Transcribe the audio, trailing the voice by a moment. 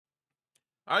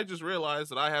I just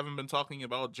realized that I haven't been talking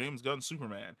about James Gunn's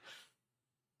Superman.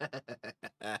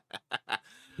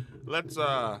 let's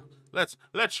uh let's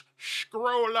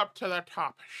scroll up to the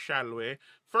top, shall we?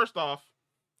 First off,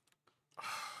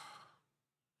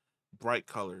 bright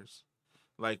colors.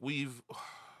 Like we've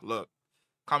look,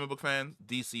 comic book fans,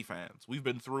 DC fans, we've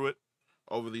been through it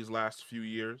over these last few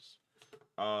years.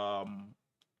 Um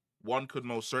One could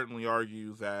most certainly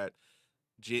argue that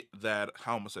I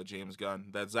almost said James Gunn,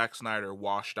 that Zack Snyder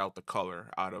washed out the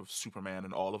color out of Superman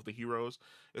and all of the heroes.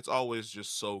 It's always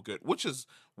just so good, which is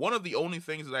one of the only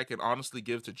things that I can honestly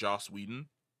give to Joss Whedon,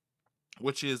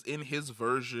 which is in his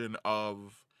version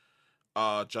of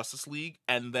Justice League,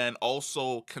 and then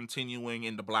also continuing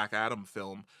in the Black Adam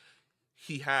film,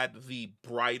 he had the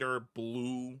brighter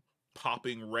blue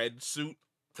popping red suit.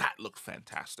 That looked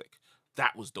fantastic.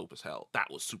 That was dope as hell. That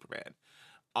was Superman.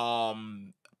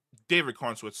 Um, David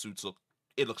Cornsworth's suits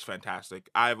looks fantastic.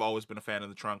 I've always been a fan of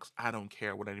the trunks. I don't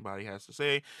care what anybody has to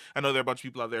say. I know there are a bunch of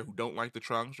people out there who don't like the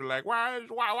trunks. They're like, why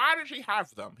does he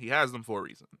have them? He has them for a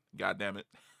reason. God damn it.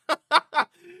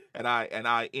 and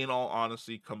I, in all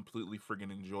honesty, completely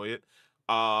friggin' enjoy it.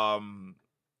 Mr.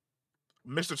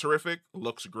 Terrific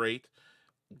looks great.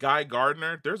 Guy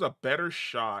Gardner, there's a better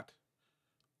shot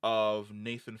of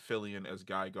Nathan Fillion as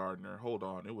Guy Gardner. Hold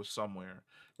on, it was somewhere.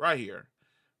 Right here.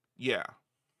 Yeah.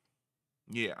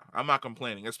 Yeah, I'm not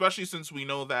complaining, especially since we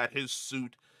know that his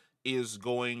suit is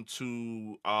going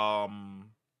to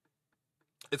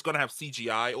it's going to have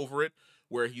CGI over it,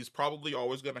 where he's probably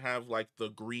always going to have like the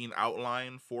green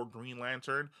outline for Green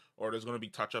Lantern, or there's going to be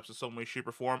touch-ups in some way, shape,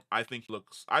 or form. I think he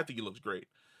looks great.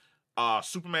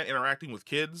 Superman interacting with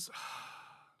kids,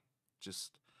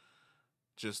 just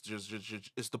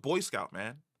it's the Boy Scout,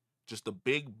 man. Just the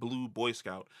big blue Boy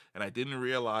Scout. And I didn't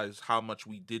realize how much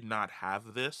we did not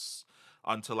have this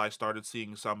until I started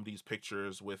seeing some of these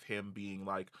pictures with him being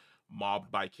like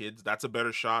mobbed by kids. That's a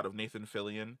better shot of Nathan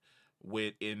Fillion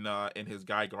with in his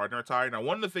Guy Gardner attire. Now,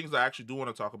 one of the things I actually do want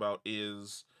to talk about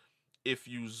is if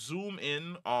you zoom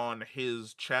in on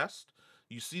his chest,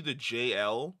 you see the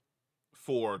JL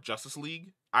for Justice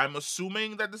League. I'm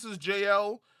assuming that this is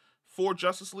JL for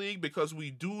Justice League because we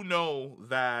do know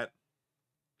that.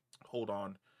 Hold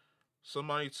on.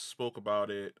 Somebody spoke about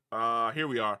it. Here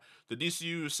we are. The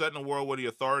DCU is set in a world where the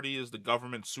Authority is the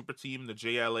government super team. The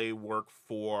JLA work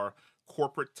for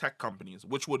corporate tech companies,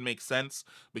 which would make sense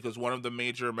because one of the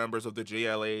major members of the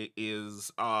JLA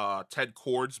is Ted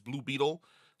Kord's Blue Beetle.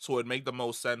 So it'd make the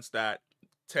most sense that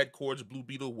Ted Kord's Blue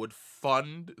Beetle would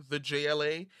fund the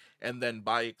JLA, and then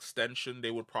by extension,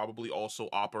 they would probably also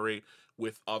operate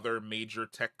with other major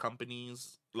tech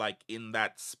companies like in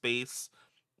that space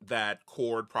that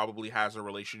Cord probably has a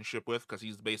relationship with, because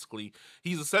he's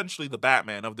essentially the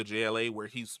Batman of the JLA, where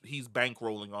he's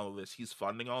bankrolling all of this, he's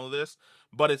funding all of this.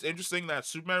 But it's interesting that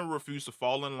Superman refused to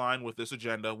fall in line with this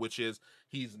agenda, which is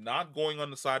he's not going on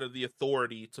the side of the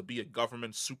Authority to be a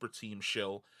government super team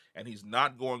shill, and he's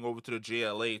not going over to the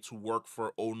JLA to work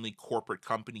for only corporate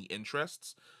company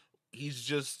interests. He's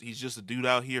just a dude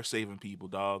out here saving people,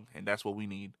 dog, and that's what we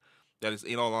need. That is,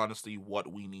 in all honesty,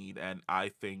 what we need, and I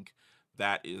think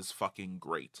that is fucking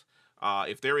great.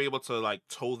 If they're able to like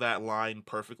toe that line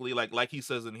perfectly, like he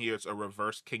says in here, it's a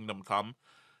reverse Kingdom Come.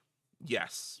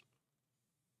 Yes,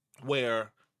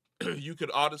 where you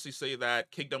could honestly say that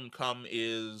Kingdom Come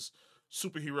is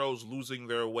superheroes losing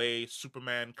their way,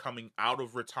 Superman coming out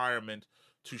of retirement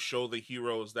to show the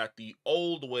heroes that the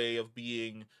old way of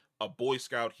being a Boy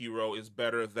Scout hero is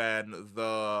better than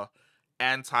the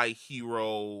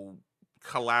anti-hero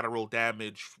collateral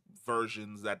damage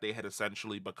versions that they had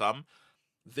essentially become.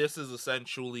 This is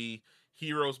essentially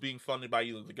heroes being funded by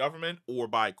either the government or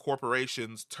by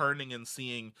corporations turning and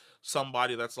seeing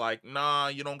somebody that's like, nah,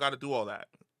 you don't got to do all that.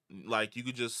 Like you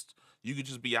could just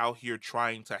be out here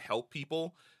trying to help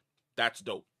people. That's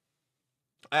dope.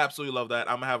 I absolutely love that.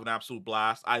 I'm gonna have an absolute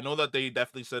blast. I know that they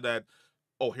definitely said that.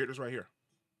 Oh, here it is right here.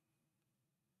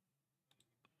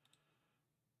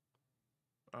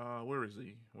 Where is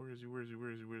he? Where is he? Where is he?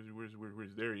 Where is he? Where is he? Where is he? Where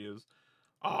is he? There he is.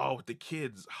 Oh, with the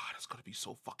kids. Oh, that's gonna be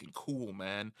so fucking cool,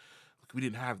 man. Like, we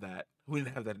didn't have that. We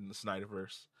didn't have that in the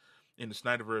Snyderverse. In the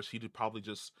Snyderverse, he did probably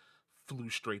just flew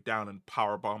straight down and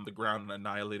power bombed the ground and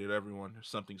annihilated everyone or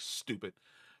something stupid.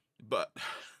 But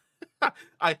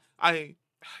I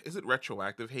is it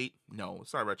retroactive hate? No,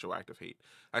 it's not retroactive hate.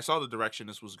 I saw the direction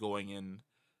this was going in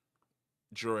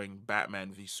during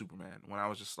Batman v Superman when I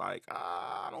was just like,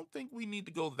 I don't think we need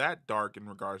to go that dark in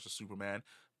regards to Superman.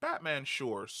 Batman,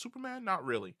 sure. Superman, not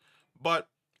really. But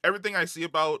everything I see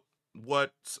about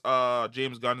what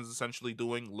James Gunn is essentially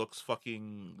doing looks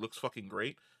fucking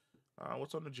great.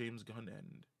 What's on the James Gunn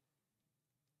end?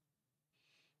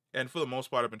 and for the most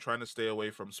part, I've been trying to stay away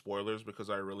from spoilers because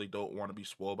I really don't want to be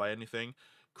spoiled by anything.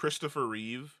 Christopher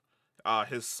Reeve,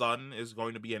 his son is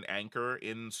going to be an anchor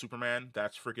in Superman.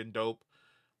 That's freaking dope.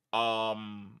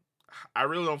 Um, I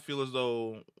really don't feel as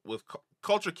though with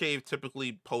Culture Cave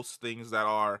typically posts things that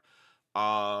are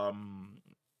um,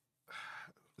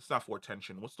 it's not for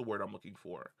attention. What's the word I'm looking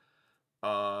for?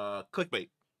 Clickbait.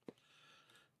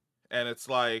 And it's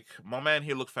like, my man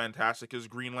here looked fantastic as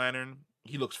Green Lantern.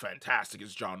 He looks fantastic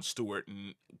as John Stewart.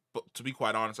 And but to be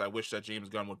quite honest, I wish that James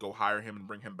Gunn would go hire him and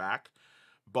bring him back.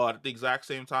 But at the exact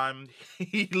same time,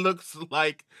 he looks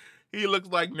like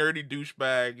nerdy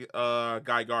douchebag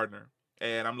Guy Gardner.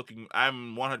 And I'm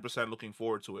 100% looking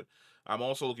forward to it. I'm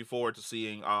also looking forward to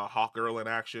seeing Hawk Girl in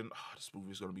action. Oh, this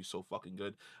movie is going to be so fucking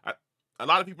good. A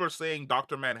lot of people are saying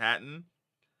Dr. Manhattan.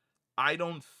 I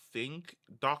don't think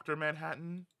Dr.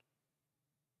 Manhattan.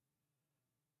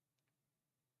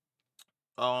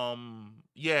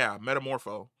 Yeah,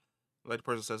 Metamorpho. Like the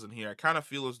person says in here, I kind of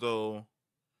feel as though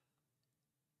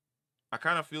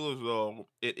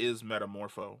it is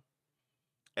Metamorpho.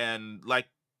 And like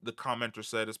the commenter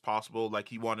said, it's possible like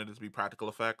he wanted it to be practical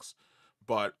effects,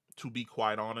 but to be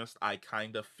quite honest, I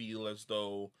kind of feel as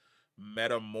though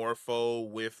Metamorpho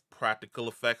with practical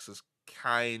effects is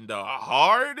kind of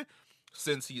hard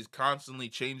since he's constantly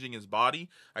changing his body.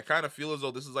 I kind of feel as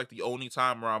though this is like the only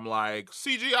time where I'm like,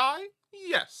 CGI?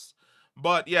 Yes.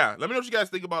 But yeah, let me know what you guys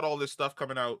think about all this stuff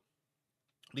coming out.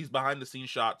 These behind the scenes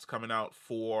shots coming out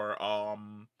for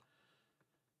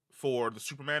the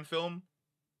Superman film.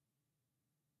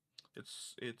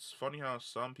 It's funny how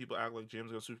some people act like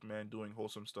James Gunn Superman doing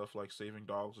wholesome stuff like saving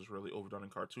dogs is really overdone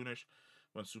and cartoonish,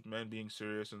 when Superman being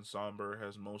serious and somber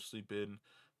has mostly been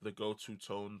the go-to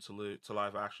tone to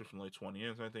live action from the late 20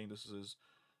 years. I think this is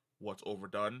what's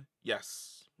overdone.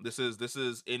 Yes, this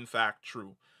is in fact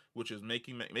true, which is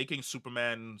making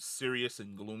Superman serious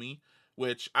and gloomy.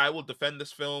 Which I will defend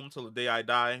this film till the day I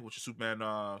die, which is Superman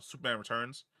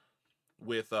Returns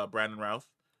with Brandon Routh.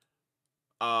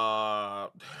 Uh,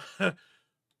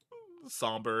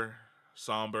 somber,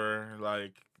 somber,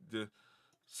 like the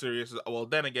serious. Well,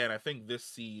 then again, I think this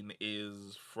scene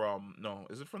is from no,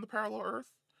 is it from the parallel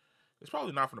Earth? It's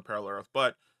probably not from the parallel Earth,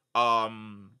 but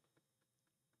um,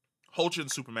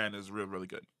 Holchin's Superman is really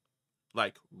good,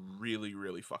 like really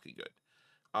really fucking good.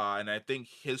 And I think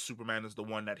his Superman is the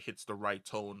one that hits the right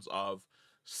tones of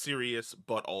serious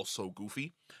but also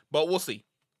goofy. But we'll see.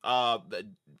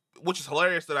 Which is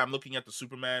hilarious that I'm looking at the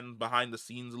Superman behind the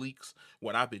scenes leaks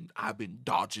when I've been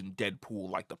dodging Deadpool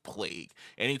like the plague.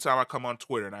 Anytime I come on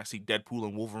Twitter and I see Deadpool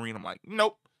and Wolverine, I'm like,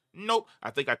 nope. Nope. I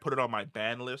think I put it on my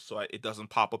ban list so it doesn't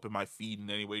pop up in my feed in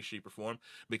any way, shape, or form.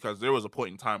 Because there was a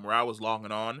point in time where I was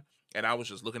logging on and I was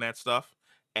just looking at stuff,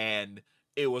 and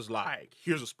it was like,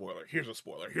 here's a spoiler, here's a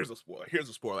spoiler, here's a spoiler, here's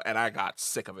a spoiler, and I got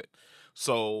sick of it.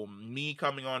 So me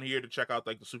coming on here to check out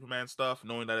like the Superman stuff,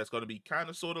 knowing that it's going to be kind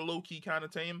of sort of low key, kind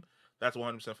of tame, that's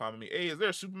 100% fine with me. Hey, is there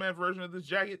a Superman version of this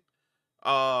jacket?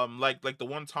 Like the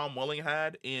one Tom Welling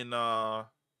had in wait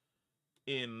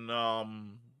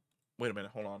a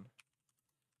minute, hold on.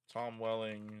 Tom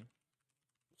Welling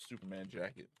Superman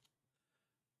jacket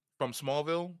from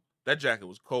Smallville. That jacket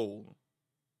was cold.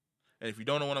 And if you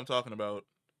don't know what I'm talking about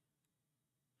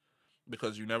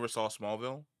because you never saw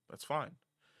Smallville, that's fine.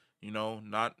 You know,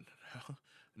 not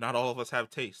not all of us have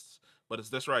tastes, but it's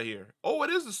this right here. Oh,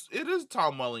 it is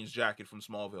Tom Welling's jacket from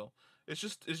Smallville. It's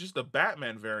just the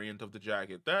Batman variant of the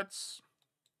jacket. That's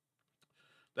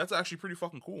actually pretty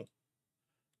fucking cool.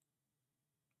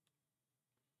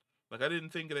 Like I didn't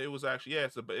think that it was actually, yeah,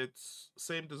 it's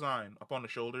same design up on the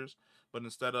shoulders, but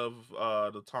instead of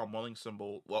the Tom Welling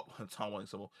symbol, well, Tom Welling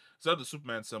symbol, instead of the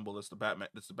Superman symbol, it's the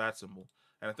Bat symbol.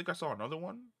 And I think I saw another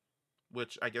one,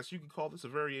 which I guess you could call this a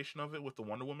variation of it with the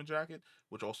Wonder Woman jacket,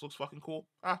 which also looks fucking cool.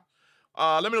 Let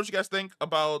me know what you guys think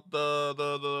about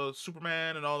the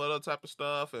Superman and all that other type of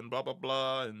stuff and blah blah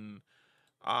blah, and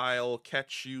I'll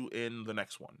catch you in the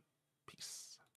next one.